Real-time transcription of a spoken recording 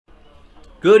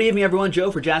Good evening, everyone. Joe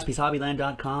for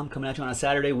JaspysHobbyland.com coming at you on a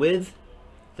Saturday with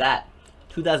that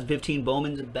 2015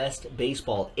 Bowman's Best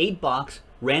Baseball 8-box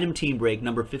random team break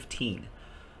number 15.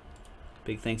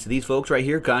 Big thanks to these folks right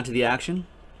here. Got into the action.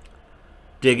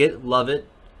 Dig it, love it,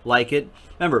 like it.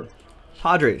 Remember,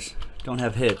 Padres don't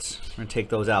have hits. We're going to take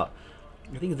those out.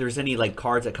 I think if there's any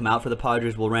cards that come out for the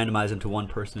Padres, we'll randomize them to one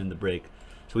person in the break.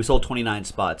 So we sold 29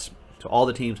 spots. So all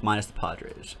the teams minus the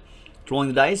Padres. Rolling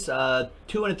the dice,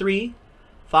 2 and a 3.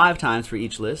 5 times for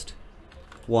each list.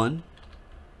 1,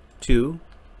 2,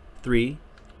 3,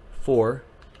 4,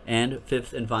 and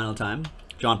 5th and final time.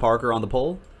 John Parker on the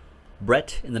pole.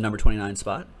 Brett in the number 29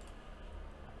 spot.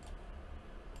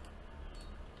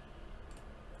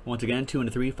 Once again, 2 and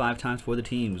a 3, 5 times for the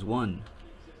teams. 1,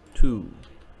 2,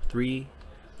 3,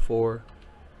 4,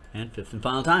 and 5th and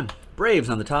final time. Braves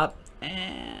on the top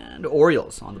and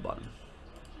Orioles on the bottom.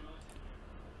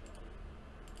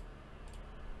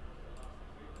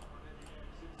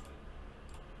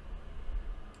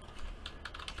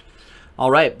 All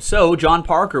right, so John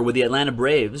Parker with the Atlanta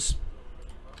Braves.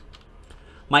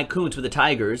 Mike Kuntz with the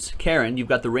Tigers. Karen, you've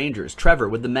got the Rangers. Trevor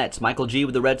with the Mets. Michael G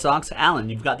with the Red Sox.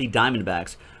 Allen, you've got the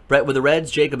Diamondbacks. Brett with the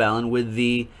Reds. Jacob Allen with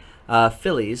the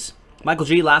Phillies. Michael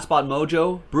G, Last Spot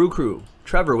Mojo. Brew Crew.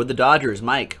 Trevor with the Dodgers.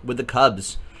 Mike with the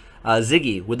Cubs.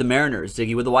 Ziggy with the Mariners.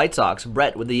 Ziggy with the White Sox.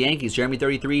 Brett with the Yankees. Jeremy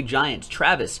 33, Giants.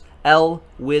 Travis L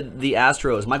with the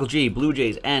Astros. Michael G, Blue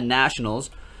Jays and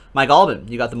Nationals. Mike Albin,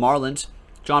 you got the Marlins.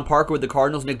 John Parker with the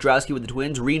Cardinals, Nick Drowski with the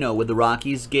Twins, Reno with the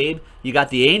Rockies, Gabe, you got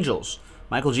the Angels,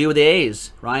 Michael G with the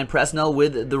A's, Ryan Presnell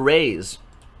with the Rays,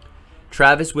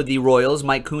 Travis with the Royals,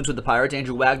 Mike Kuntz with the Pirates,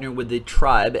 Andrew Wagner with the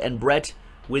Tribe, and Brett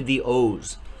with the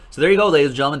O's. So there you go, ladies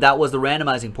and gentlemen. That was the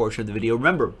randomizing portion of the video.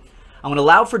 Remember, I'm going to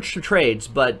allow for trades,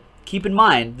 but keep in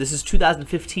mind, this is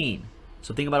 2015.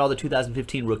 So think about all the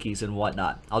 2015 rookies and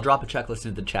whatnot. I'll drop a checklist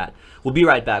into the chat. We'll be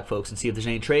right back, folks, and see if there's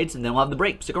any trades, and then we'll have the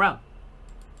break. Stick around.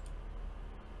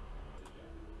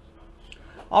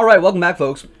 All right, welcome back,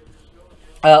 folks.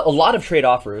 A lot of trade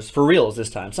offers, for reals this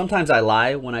time. Sometimes I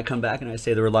lie when I come back and I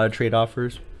say there were a lot of trade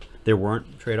offers. There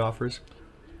weren't trade offers.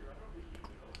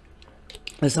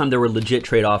 This time there were legit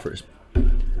trade offers.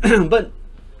 But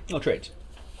no trades.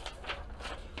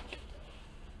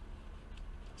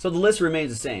 So the list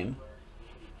remains the same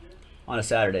on a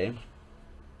Saturday.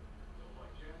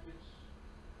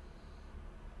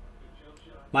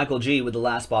 Michael G with the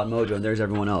Last Spot Mojo, and there's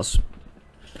everyone else.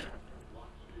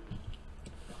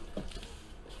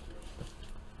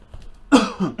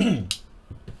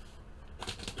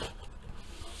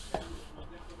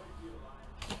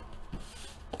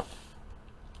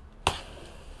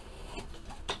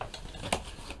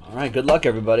 All right, good luck,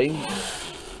 everybody.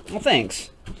 Well, thanks.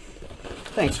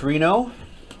 Thanks, Reno.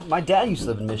 My dad used to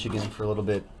live in Michigan for a little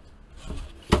bit.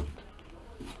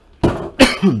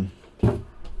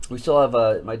 We still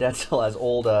have, my dad still has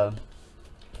old,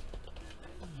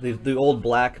 the old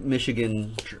black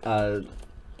Michigan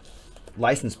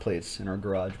license plates in our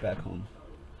garage back home.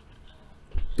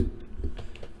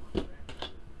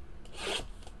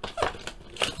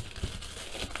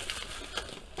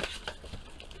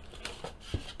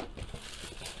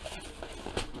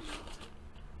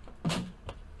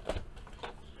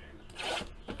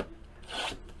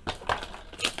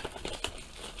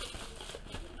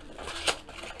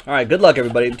 All right, good luck,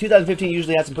 everybody. 2015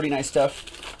 usually had some pretty nice stuff.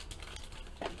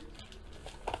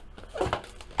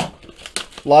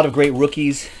 A lot of great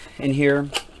rookies in here.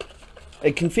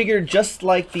 It configured just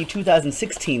like the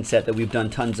 2016 set that we've done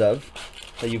tons of,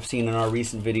 that you've seen in our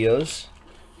recent videos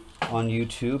on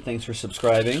YouTube. Thanks for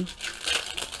subscribing.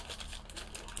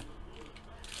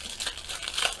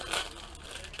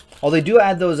 Oh, they do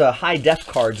add those high def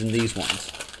cards in these ones.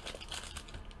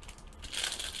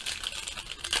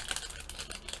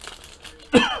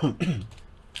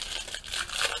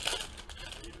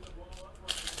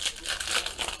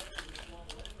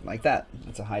 Like that.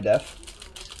 That's a high def.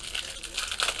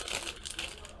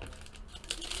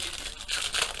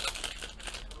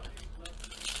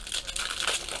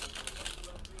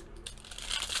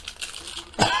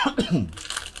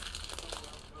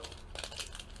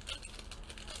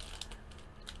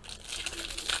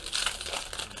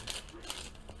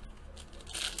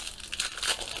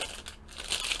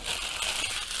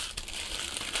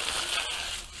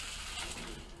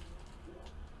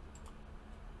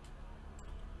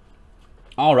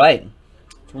 All right,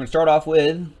 so we're going to start off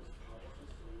with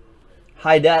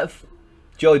high def,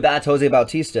 Joey Bats, Jose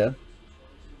Bautista.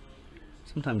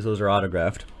 Sometimes those are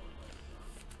autographed.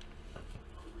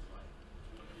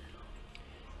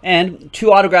 And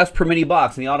 2 autographs per mini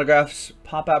box, and the autographs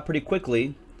pop out pretty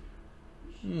quickly.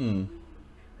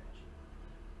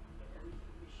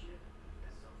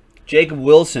 Jacob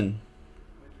Wilson.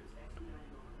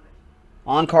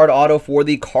 On-card auto for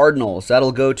the Cardinals.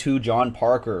 That'll go to John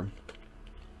Parker.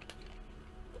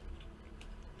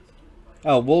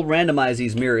 Oh, we'll randomize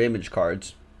these mirror image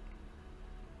cards.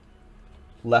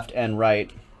 Left and right.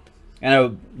 And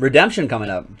a redemption coming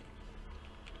up.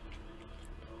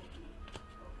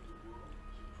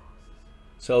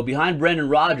 So behind Brendan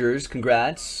Rodgers,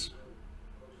 congrats.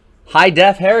 High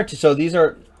def heritage. So these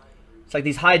are, it's like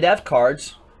these high def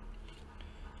cards.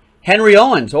 Henry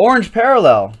Owens, orange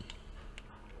parallel.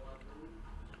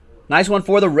 Nice one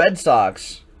for the Red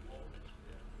Sox.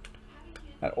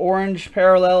 That orange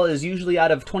parallel is usually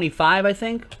out of 25, I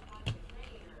think.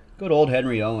 Good old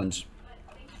Henry Owens.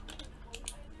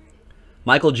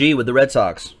 Michael G with the Red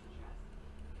Sox.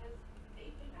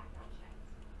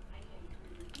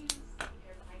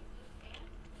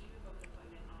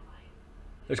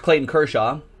 There's Clayton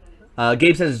Kershaw.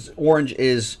 Gabe says orange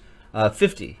is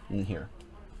 50 in here.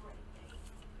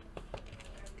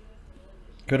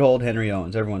 Good old Henry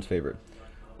Owens, everyone's favorite.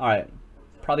 All right,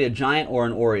 probably a Giant or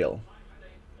an Oriole.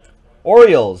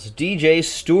 Orioles, DJ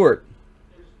Stewart.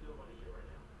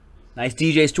 Nice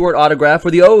DJ Stewart autograph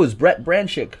for the O's. Brett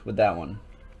Branchick with that one.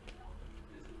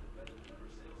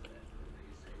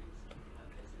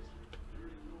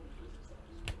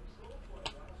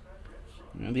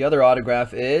 And the other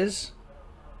autograph is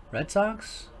Red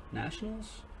Sox,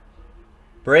 Nationals,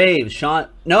 Braves. Sean,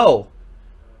 no,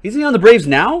 isn't he on the Braves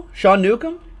now? Sean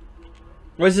Newcomb,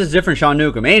 or is this different? Sean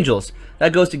Newcomb. Angels.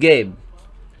 That goes to Gabe.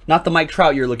 Not the Mike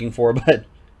Trout you're looking for, but.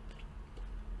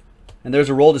 And there's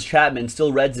a Aroldis Chapman,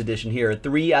 still Reds edition here.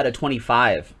 3 out of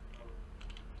 25.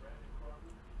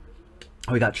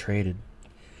 Oh, he got traded.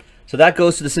 So that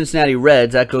goes to the Cincinnati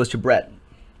Reds. That goes to Brett.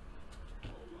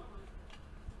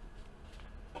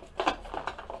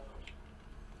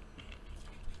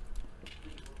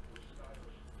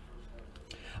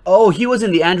 Oh, he was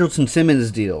in the Andrelton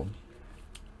Simmons deal.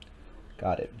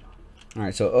 Got it. All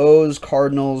right, so O's,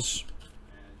 Cardinals,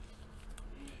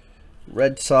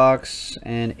 Red Sox,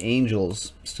 and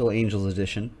Angels. Still Angels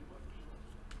edition.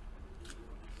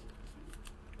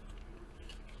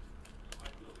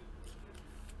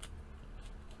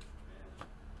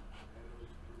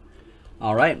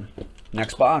 All right,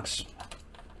 next box.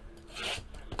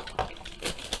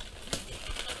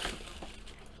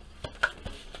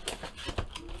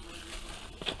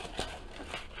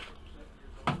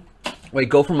 Wait,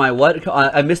 go from my what?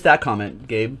 I missed that comment,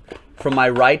 Gabe. From my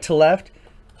right to left?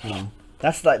 Oh,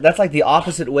 that's like the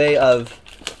opposite way of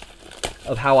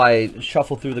how I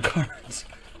shuffle through the cards.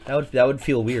 That would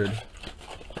feel weird.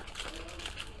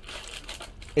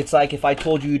 It's like if I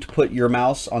told you to put your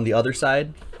mouse on the other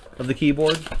side of the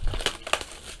keyboard.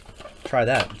 Try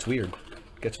that. It's weird.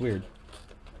 It gets weird.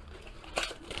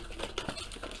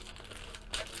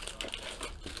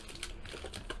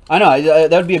 I know,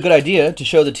 that would be a good idea to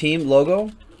show the team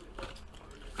logo.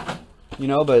 You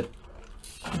know, but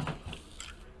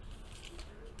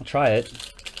I'll try it.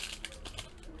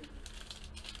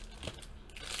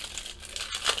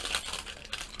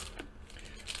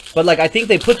 But like, I think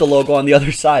they put the logo on the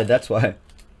other side, that's why.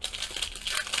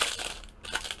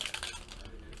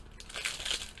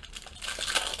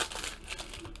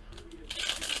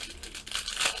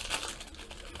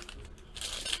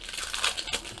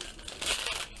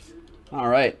 All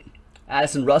right,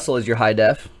 Addison Russell is your high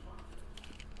def.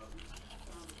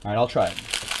 All right, I'll try it.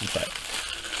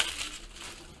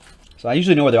 So I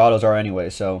usually know where the autos are anyway.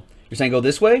 So you're saying go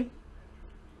this way?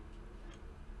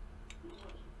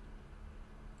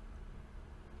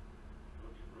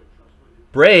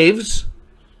 Braves.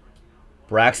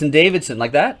 Braxton Davidson,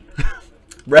 like that?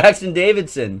 Braxton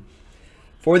Davidson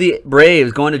for the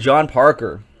Braves, going to John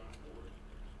Parker.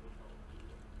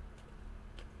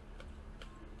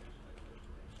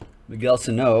 Miguel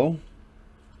Sano.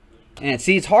 And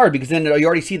see, it's hard because then you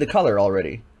already see the color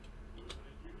already.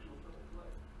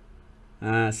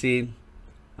 See,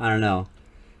 I don't know.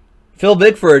 Phil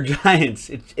Bickford, Giants.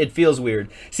 It feels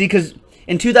weird. See, because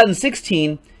in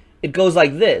 2016, it goes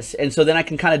like this. And so then I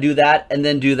can kind of do that and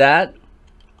then do that.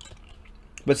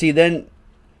 But see, then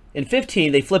in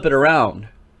 15, they flip it around.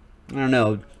 I don't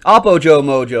know. Oppo Joe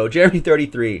Mojo, Jeremy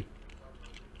 33.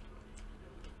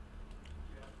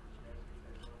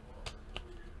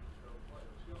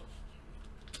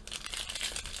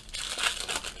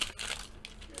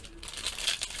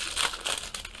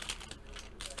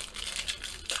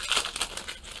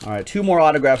 All right, 2 more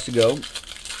autographs to go.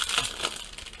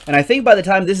 And I think by the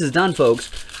time this is done, folks,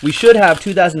 we should have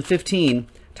 2015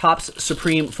 Topps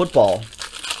Supreme Football.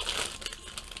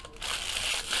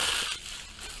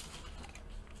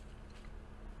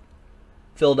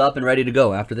 filled up and ready to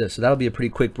go after this. So that'll be a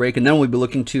pretty quick break. And then we'll be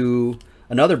looking to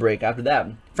another break after that.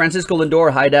 Francisco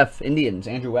Lindor, High Def Indians,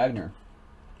 Andrew Wagner.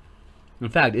 In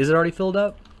fact, is it already filled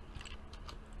up?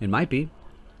 It might be.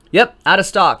 Yep, out of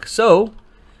stock. So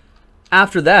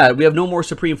after that, we have no more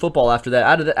Supreme Football after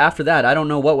that. After that, I don't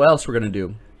know what else we're going to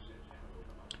do.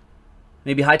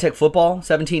 Maybe high-tech football,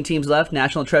 17 teams left.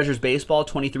 National Treasures Baseball,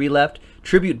 23 left.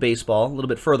 Tribute Baseball, a little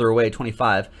bit further away,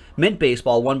 25. Mint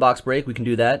Baseball, 1-box break. We can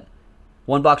do that.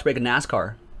 1-box break of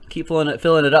NASCAR. Keep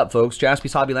filling it up, folks.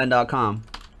 JaspysHobbyland.com.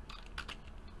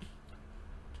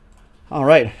 All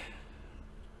right.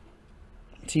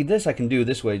 See, this I can do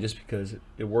this way just because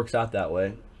it works out that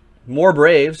way. More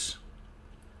Braves.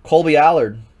 Colby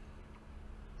Allard.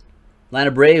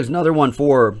 Atlanta Braves, another one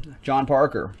for John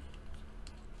Parker.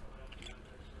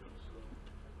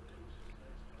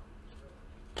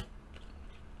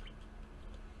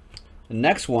 The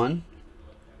next one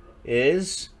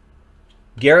is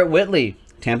Garrett Whitley,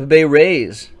 Tampa Bay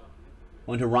Rays.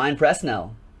 One to Ryan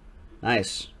Presnell.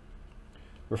 Nice.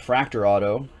 Refractor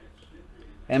auto.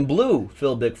 And blue,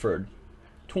 Phil Bickford.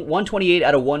 128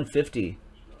 out of 150.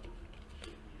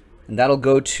 And that'll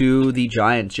go to the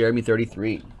Giants, Jeremy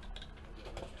 33.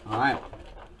 All right.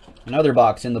 Another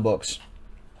box in the books.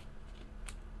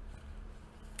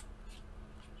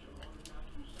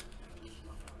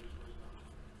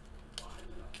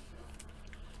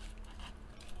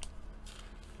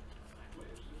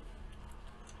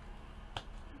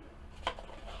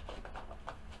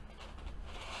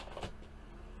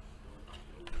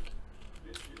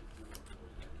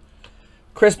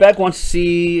 Chris Beck wants to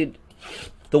see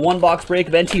the 1-box break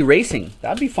of NT Racing.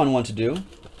 That'd be a fun one to do.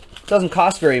 Doesn't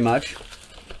cost very much.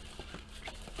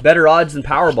 Better odds than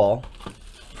Powerball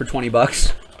for 20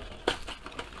 bucks.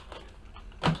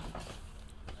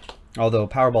 Although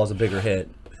Powerball's a bigger hit.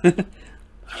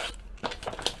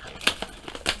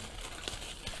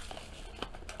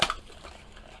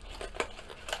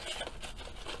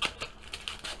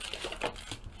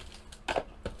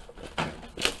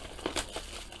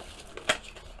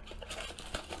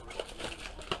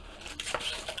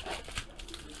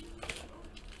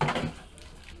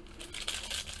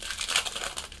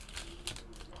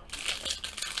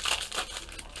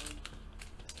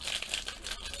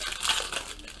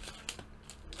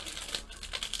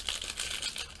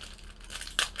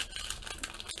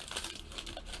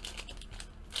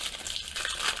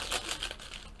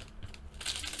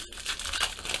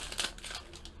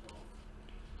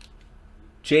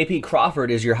 J.P.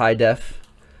 Crawford is your high def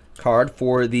card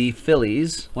for the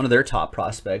Phillies. One of their top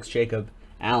prospects, Jacob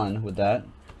Allen, with that.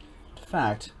 In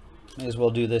fact, may as well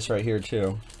do this right here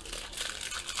too.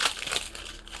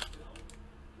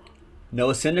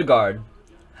 Noah Syndergaard,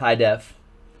 high def.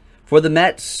 For the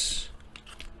Mets,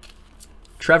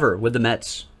 Trevor with the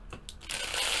Mets.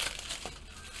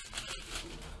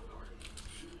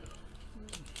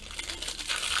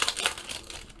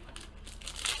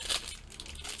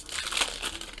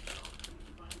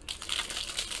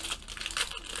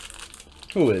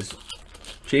 Who is?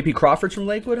 J.P. Crawford from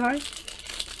Lakewood High?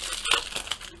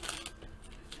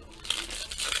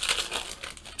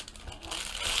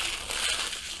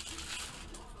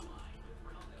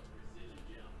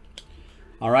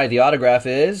 All right, the autograph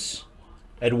is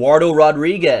Eduardo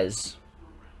Rodriguez.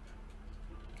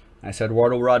 Nice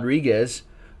Eduardo Rodriguez.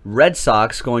 Red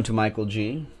Sox going to Michael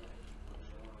G.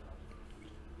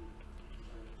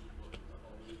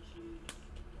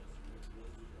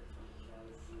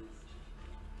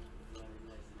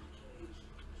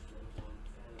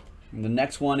 And the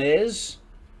next one is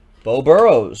Bo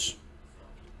Burrows.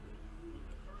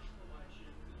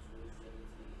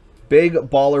 Big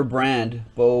baller brand,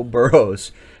 Bo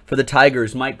Burrows. For the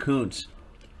Tigers, Mike Kuntz.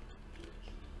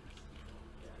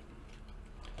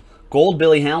 Gold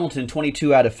Billy Hamilton,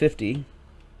 22 out of 50.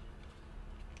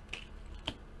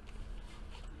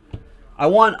 I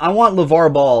want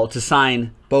LeVar Ball to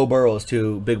sign Bo Burrows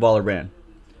to Big Baller Brand.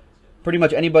 Pretty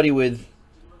much anybody with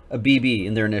a BB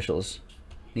in their initials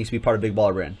needs to be part of Big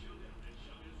Baller Brand.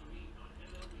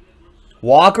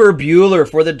 Walker Buehler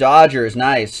for the Dodgers.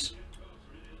 Nice.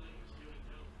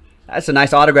 That's a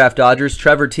nice autograph, Dodgers.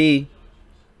 Trevor T.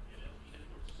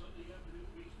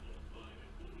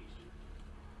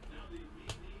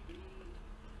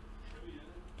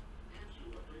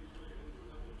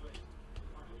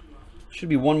 Should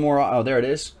be one more. Oh, there it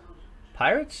is.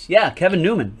 Pirates? Yeah, Kevin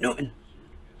Newman.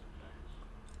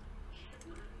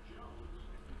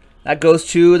 That goes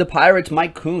to the Pirates.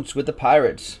 Mike Kuntz with the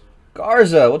Pirates.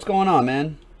 Garza, what's going on,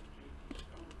 man?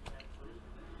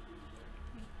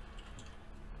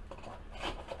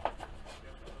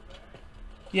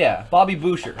 Yeah, Bobby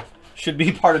Boucher. should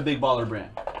be part of Big Baller Brand.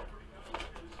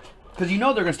 Because you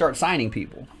know they're going to start signing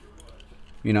people,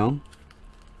 you know,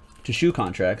 to shoe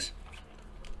contracts.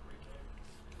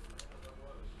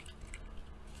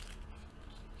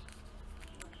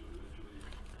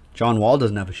 John Wall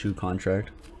doesn't have a shoe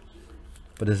contract,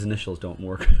 but his initials don't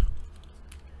work.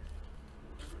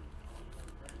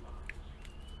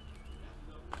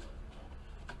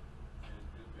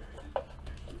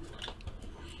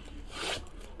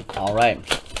 All right,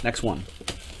 next one.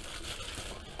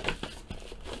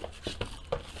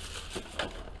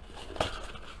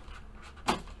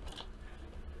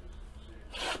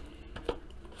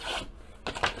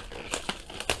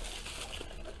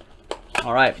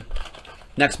 All right,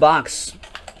 next box.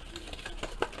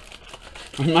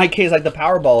 In my case, like the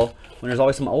Powerball, when there's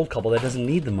always some old couple that doesn't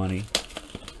need the money.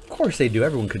 Of course they do.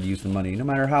 Everyone could use the money, no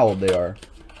matter how old they are.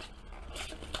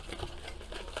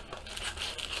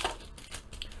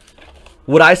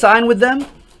 Would I sign with them?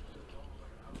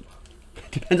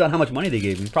 Depends on how much money they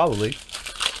gave me, probably.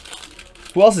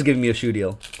 Who else is giving me a shoe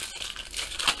deal?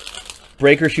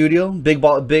 Breaker shoe deal? Big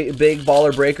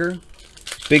baller breaker?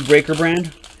 Big breaker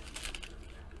brand?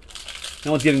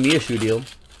 No one's giving me a shoe deal.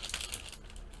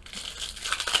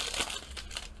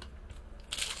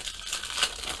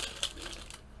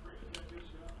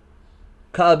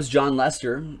 Cubs, John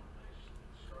Lester.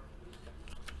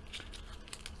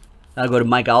 That'll go to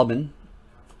Mike Albin.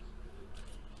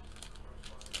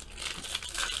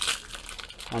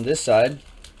 On this side,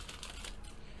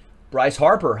 Bryce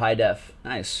Harper, high def.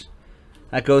 Nice.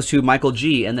 That goes to Michael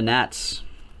G and the Nats.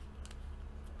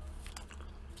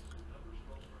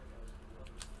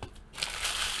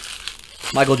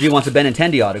 Michael G wants a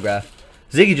Benintendi autograph.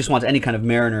 Ziggy just wants any kind of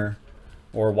Mariner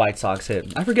or White Sox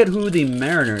hit. I forget who the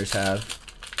Mariners have.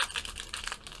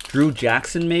 Drew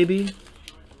Jackson, maybe?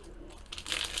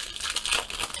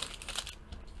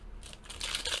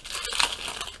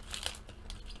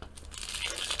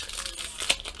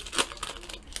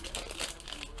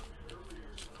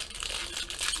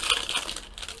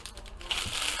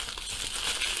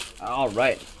 All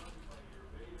right.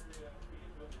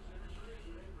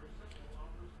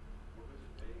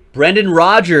 Brendan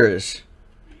Rodgers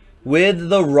with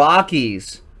the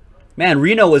Rockies. Man,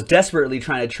 Reno was desperately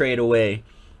trying to trade away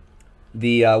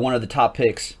the one of the top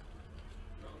picks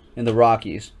in the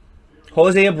Rockies.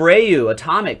 Jose Abreu,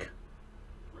 atomic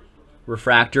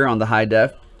refractor on the high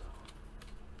def.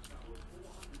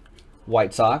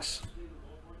 White Sox.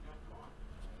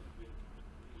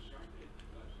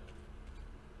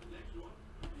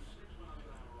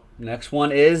 Next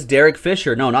one is Derek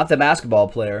Fisher. No, not the basketball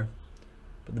player,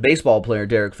 but the baseball player,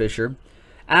 Derek Fisher.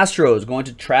 Astros going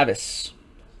to Travis.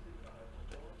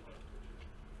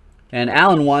 And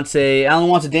Alan wants a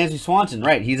Dansby Swanson.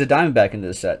 Right, he's a Diamondback into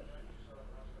this set.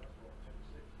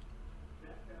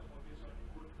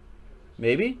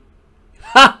 Maybe?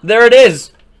 Ha! There it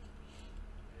is.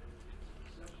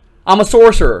 I'm a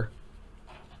sorcerer.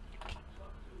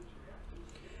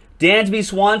 Dansby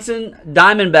Swanson,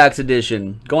 Diamondbacks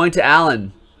edition. Going to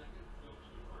Allen.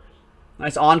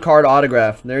 Nice on-card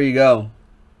autograph. There you go.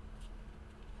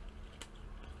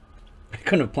 I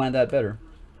couldn't have planned that better.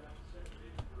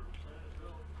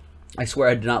 I swear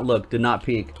I did not look. Did not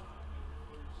peek.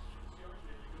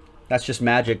 That's just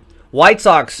magic. White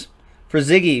Sox for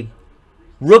Ziggy.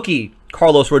 Rookie,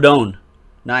 Carlos Rodon.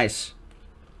 Nice.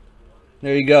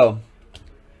 There you go.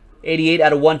 88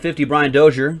 out of 150, Brian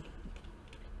Dozier.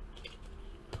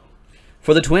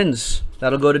 For the Twins,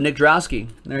 that'll go to Nick Drowski.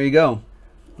 There you go.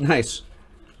 Nice.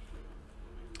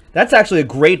 That's actually a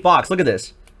great box. Look at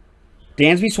this.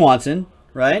 Dansby Swanson,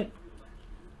 right?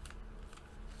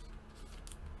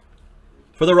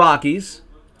 For the Rockies,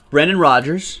 Brendan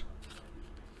Rodgers.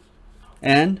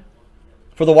 And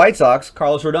for the White Sox,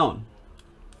 Carlos Rodon.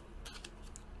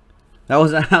 That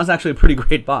was actually a pretty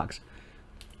great box.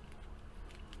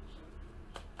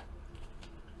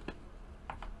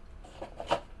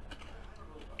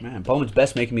 Man, Bowman's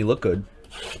best making me look good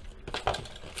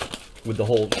with the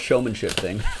whole showmanship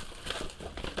thing.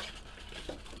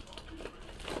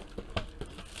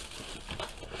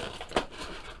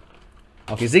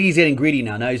 Okay, Ziggy's getting greedy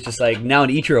now. Now he's just like, now an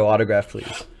Ichiro autograph,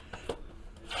 please.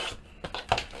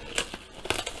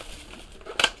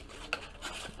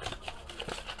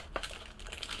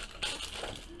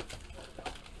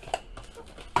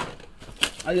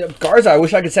 Garza, I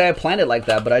wish I could say I planned it like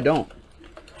that, but I don't.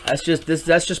 That's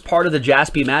just part of the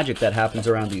Jaspy magic that happens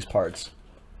around these parts.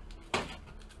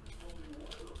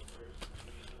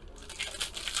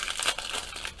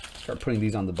 Start putting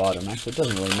these on the bottom. Actually, it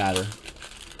doesn't really matter.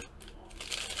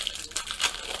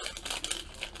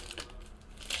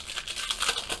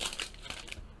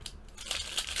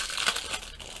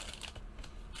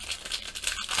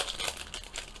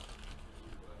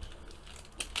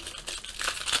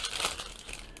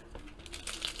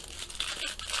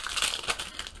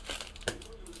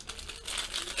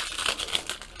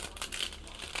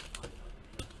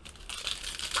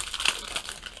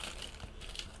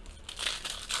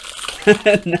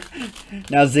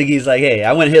 Now Ziggy's like, hey,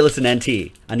 I went hitless in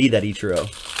NT. I need that Ichiro.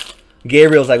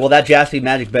 Gabriel's like, well, that Jaspy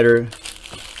Magic better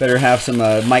have some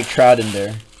Mike Trout in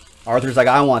there. Arthur's like,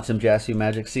 I want some Jaspy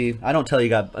Magic. See, I don't tell you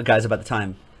guys about the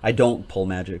time I don't pull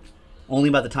Magic. Only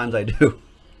about the times I do.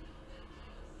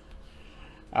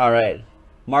 All right.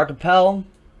 Mark Appel,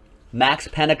 Max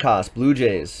Pentecost, Blue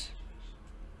Jays.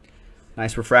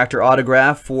 Nice refractor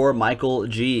autograph for Michael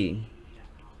G.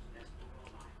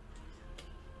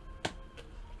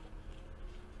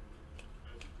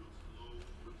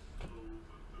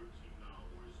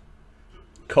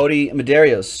 Cody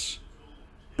Medeiros.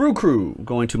 Brew Crew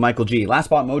going to Michael G. Last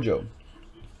spot mojo.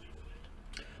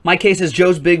 Mike K says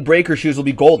Joe's big breaker shoes will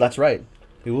be gold. That's right.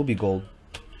 It will be gold.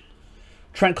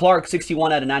 Trent Clark,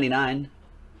 61 out of 99.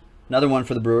 Another one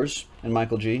for the Brewers and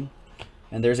Michael G.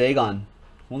 And there's Agon.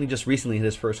 Only just recently hit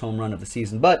his first home run of the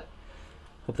season, but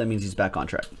hope that means he's back on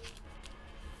track.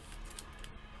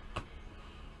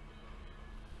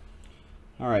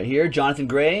 All right, here, Jonathan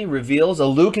Gray reveals a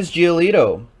Lucas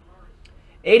Giolito.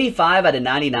 85 out of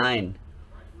 99.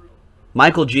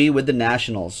 Michael G with the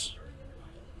Nationals.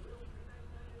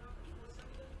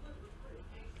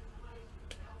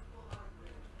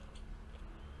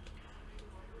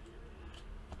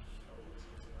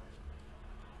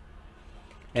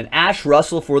 And Ash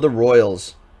Russell for the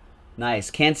Royals.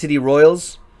 Nice. Kansas City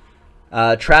Royals.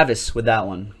 Travis with that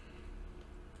one.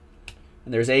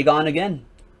 And there's Agon again.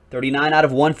 39 out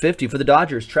of 150 for the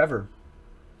Dodgers. Trevor.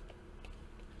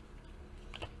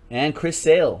 And Chris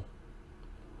Sale.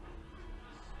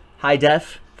 High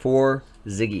def for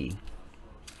Ziggy.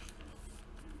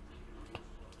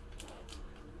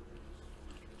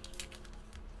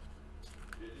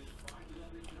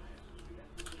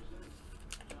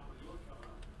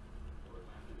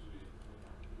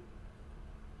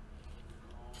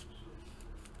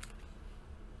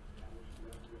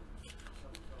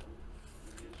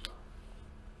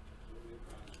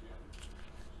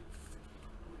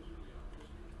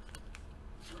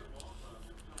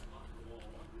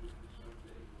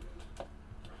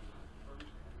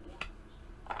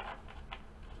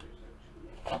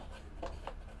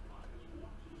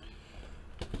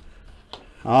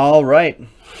 All right.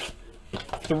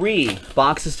 3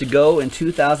 boxes to go in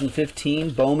 2015.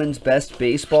 Bowman's Best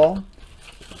Baseball.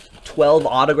 12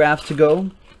 autographs to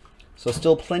go. So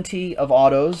still plenty of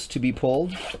autos to be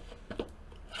pulled.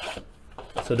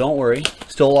 So don't worry.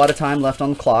 Still a lot of time left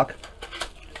on the clock.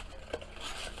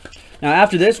 Now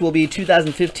after this will be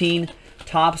 2015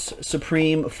 Topps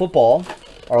Supreme Football.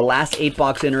 Our last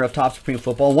 8-box inner of Topps Supreme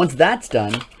Football. Once that's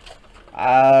done,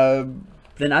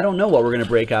 then I don't know what we're going to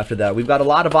break after that. We've got a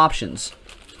lot of options.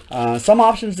 Some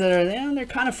options that are, they're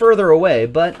kind of further away,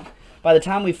 but by the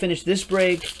time we finish this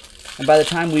break, and by the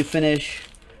time we finish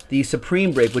the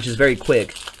Supreme break, which is very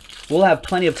quick, we'll have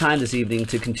plenty of time this evening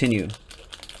to continue.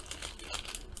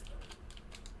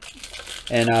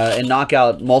 And knock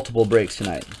out multiple breaks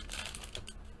tonight.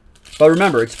 But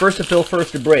remember, it's first to fill,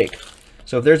 first to break.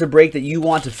 So if there's a break that you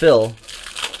want to fill,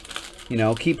 you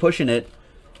know, keep pushing it.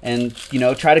 And, you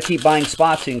know, try to keep buying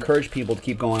spots to encourage people to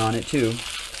keep going on it, too.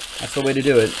 That's the way to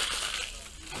do it.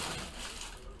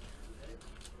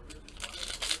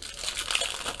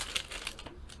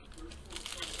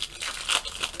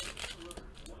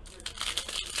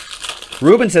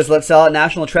 Ruben says, let's sell out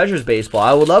National Treasures Baseball.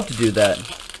 I would love to do that.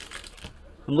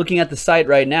 I'm looking at the site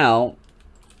right now,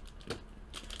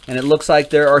 and it looks like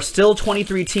there are still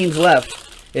 23 teams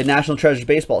left in National Treasures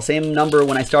Baseball. Same number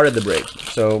when I started the break.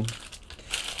 So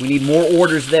we need more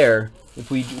orders there if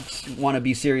we want to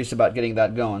be serious about getting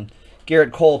that going.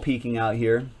 Garrett Cole peeking out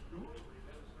here.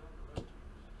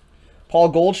 Paul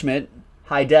Goldschmidt,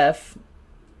 high def.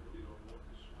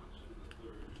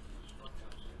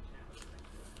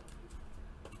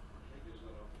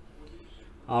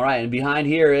 All right, and behind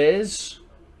here is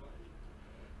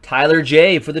Tyler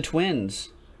J. for the Twins.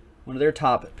 One of their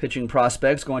top pitching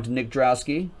prospects going to Nick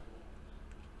Drowski.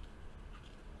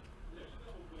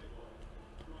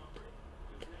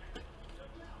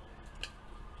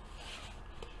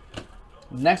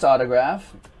 Next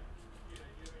autograph.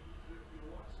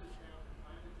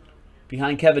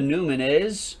 Behind Kevin Newman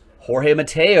is Jorge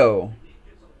Mateo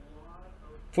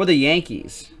for the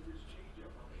Yankees.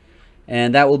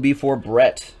 And that will be for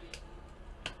Brett.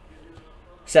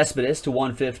 Cespedes to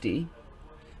 150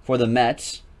 for the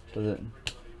Mets.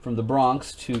 From the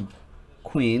Bronx to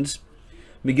Queens.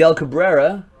 Miguel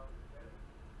Cabrera.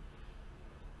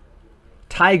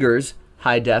 Tigers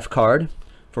high def card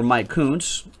for Mike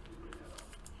Kuntz.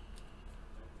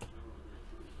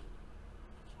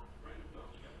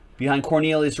 Behind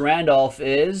Cornelius Randolph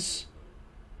is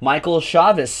Michael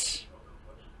Chavis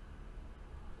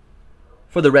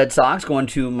For the Red Sox, going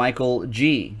to Michael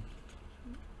G.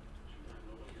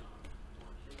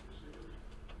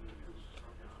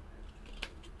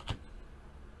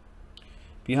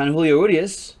 Behind Julio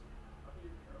Urias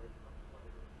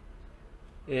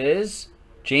is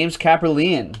James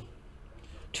Kaprielian.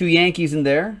 2 Yankees in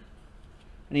there.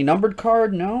 Any numbered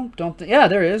card? No, don't think. Yeah,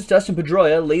 there is. Dustin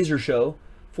Pedroia, Laser Show.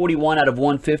 41 out of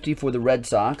 150 for the Red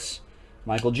Sox.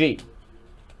 Michael G.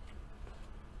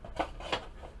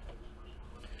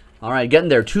 All right, getting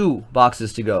there. 2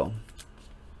 boxes to go.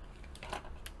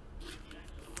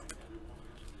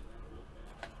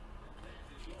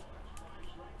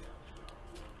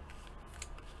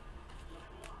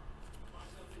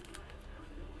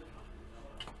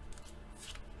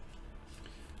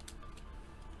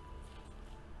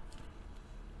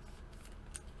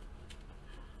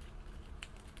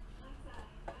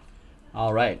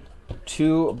 All right,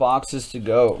 2 boxes to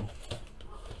go.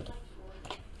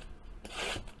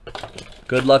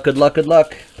 Good luck, good luck, good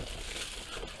luck.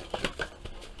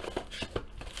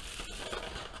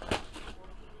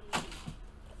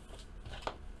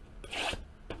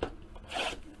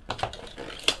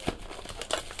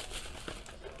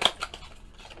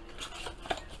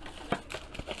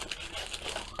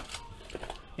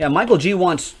 Yeah, Michael G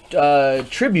wants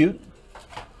tribute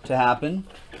to happen.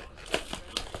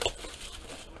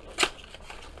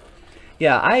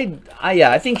 Yeah,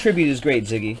 I think tribute is great,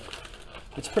 Ziggy.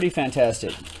 It's pretty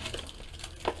fantastic.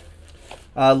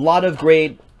 A lot of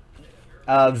great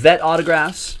vet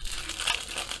autographs.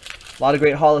 A lot of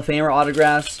great Hall of Famer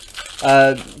autographs.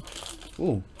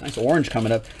 Ooh, nice orange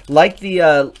coming up. Like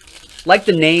the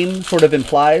name sort of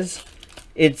implies,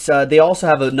 it's they also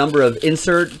have a number of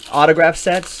insert autograph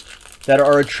sets that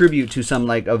are a tribute to some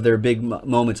of their big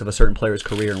moments of a certain player's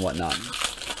career and whatnot.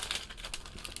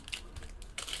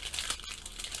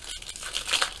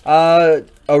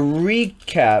 A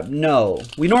recap? No,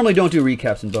 we normally don't do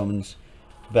recaps in Bowman's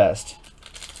Best.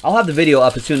 I'll have the video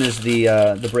up as soon as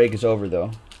the break is over,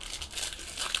 though.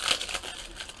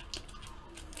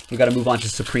 We got to move on to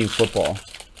Supreme Football.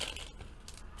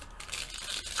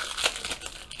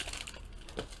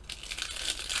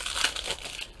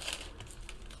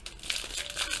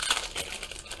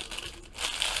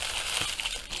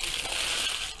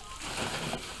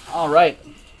 All right.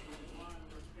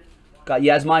 Got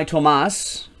Yasmani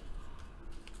Tomas.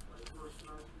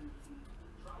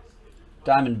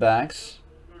 Diamondbacks.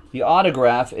 The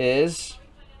autograph is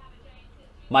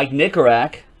Mike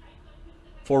Nicorak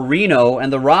for Reno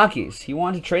and the Rockies. He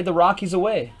wanted to trade the Rockies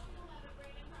away.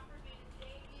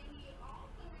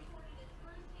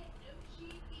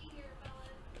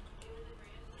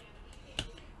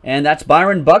 And that's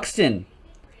Byron Buxton.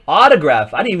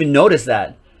 Autograph. I didn't even notice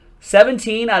that.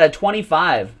 17 out of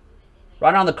 25.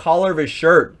 Right on the collar of his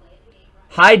shirt.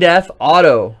 High def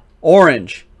auto.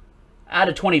 Orange. Out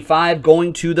of 25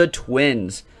 going to the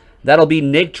Twins. That'll be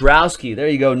Nick Drowski. There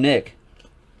you go, Nick.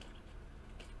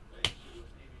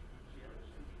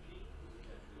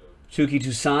 Chucky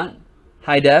Toussaint.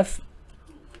 High def.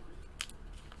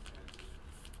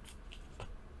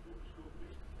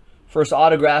 First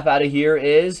autograph out of here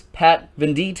is Pat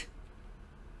Venditte.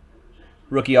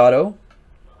 Rookie auto.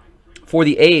 For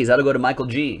the A's, that'll go to Michael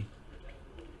G.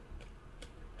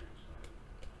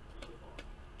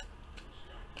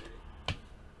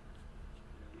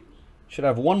 Should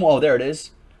have one more. Oh, there it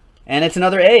is. And it's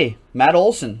another A. Matt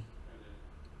Olson.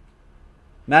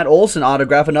 Matt Olson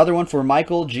autograph. Another one for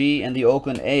Michael G. and the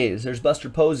Oakland A's. There's Buster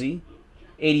Posey.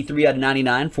 83 out of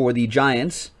 99 for the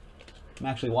Giants. I'm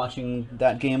actually watching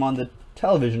that game on the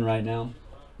television right now.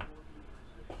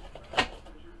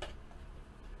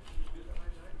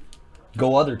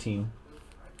 Go other team.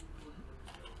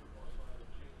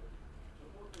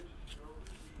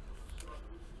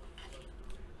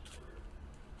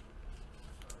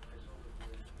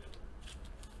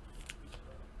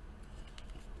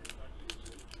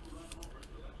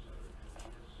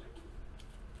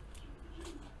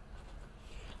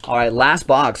 All right, last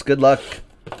box. Good luck.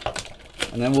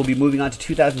 And then we'll be moving on to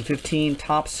 2015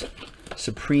 Topps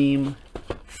Supreme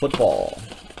Football.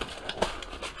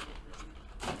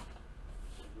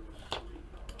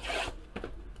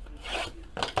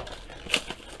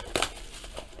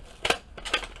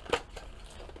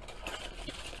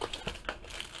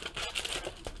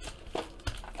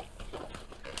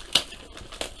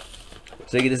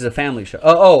 Ziggy, this is a family show.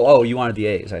 Oh, you wanted the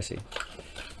A's, I see.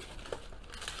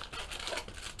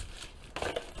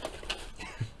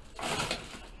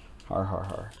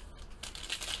 Har.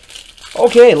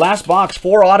 Okay, last box.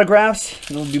 4 autographs,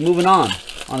 and we'll be moving on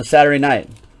a Saturday night.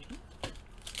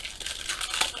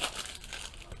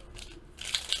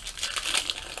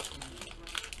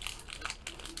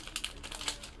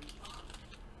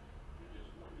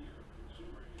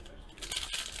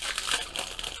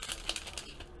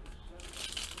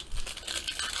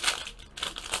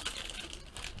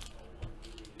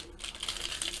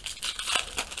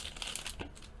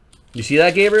 You see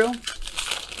that, Gabriel?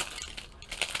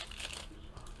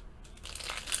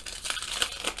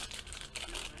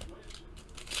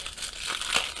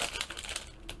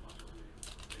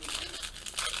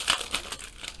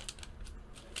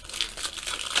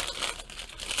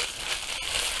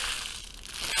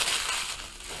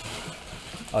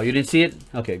 Oh, you didn't see it?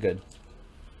 Okay, good.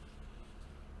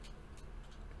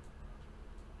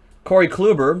 Corey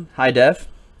Kluber, high def.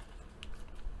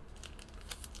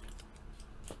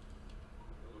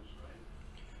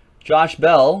 Josh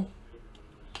Bell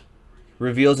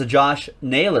reveals a Josh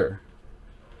Naylor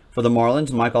for the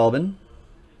Marlins, Mike Albin.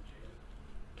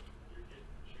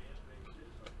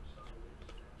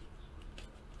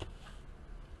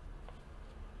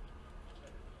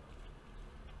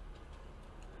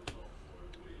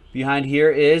 Behind here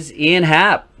is Ian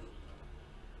Happ,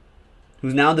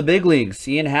 who's now in the big leagues.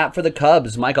 Ian Happ for the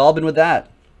Cubs. Mike Albin with that.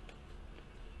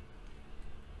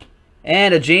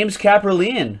 And a James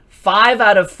Kaprielian. 5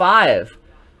 out of 5.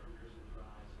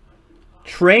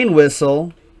 Train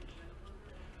whistle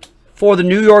for the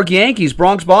New York Yankees.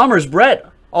 Bronx Bombers. Brett,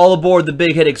 all aboard the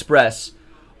Big Hit Express.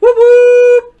 Whoop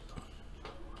whoop!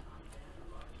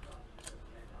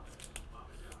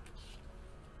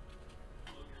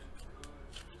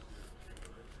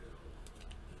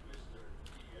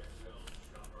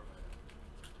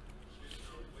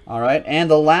 All right, and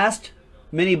the last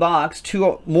mini box,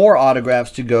 2 more autographs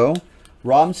to go.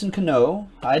 Robinson Cano,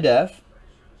 high def.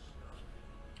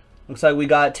 Looks like we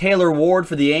got Taylor Ward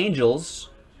for the Angels.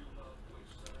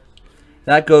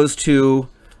 That goes to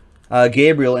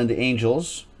Gabriel and the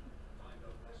Angels.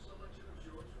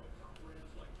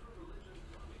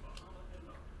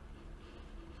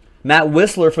 Matt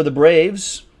Whistler for the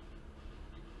Braves.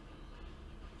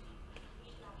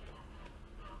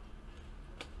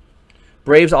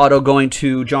 Braves auto going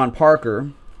to John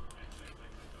Parker.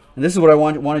 And this is what I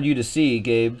wanted you to see,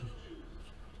 Gabe.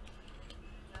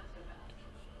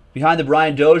 Behind the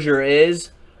Brian Dozier is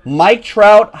Mike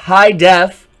Trout high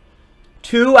def.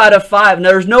 2 out of 5. Now,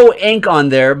 there's no ink on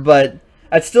there, but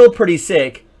that's still pretty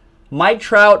sick. Mike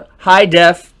Trout high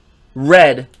def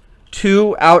red.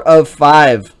 2 out of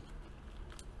 5.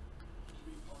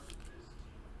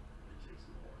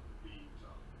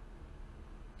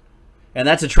 And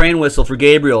that's a train whistle for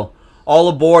Gabriel. All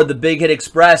aboard the Big Hit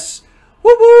Express.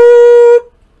 Whoop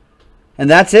whoop! And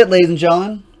that's it, ladies and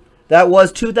gentlemen. That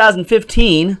was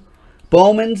 2015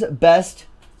 Bowman's Best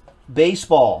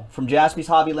Baseball from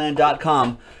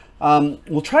JaspysHobbyland.com.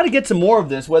 We'll try to get some more of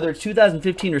this, whether it's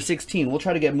 2015 or 16. We'll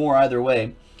try to get more either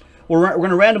way. We're going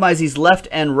to randomize these left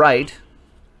and right.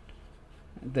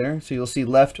 There, so you'll see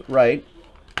left, right.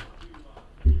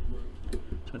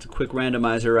 That's a quick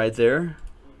randomizer right there.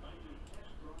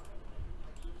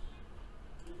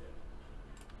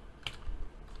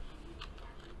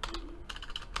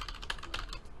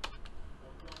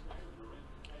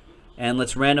 And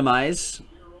let's randomize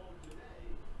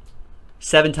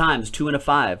 7 times, 2 and a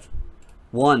 5.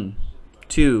 1,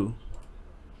 2,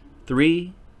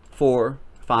 3, 4,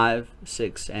 5,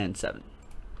 6, and 7.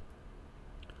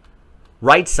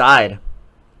 Right side.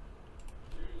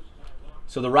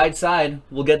 So the right side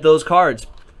will get those cards.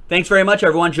 Thanks very much,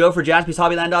 everyone. Joe for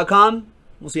JaspysHobbyland.com.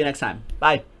 We'll see you next time.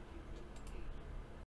 Bye.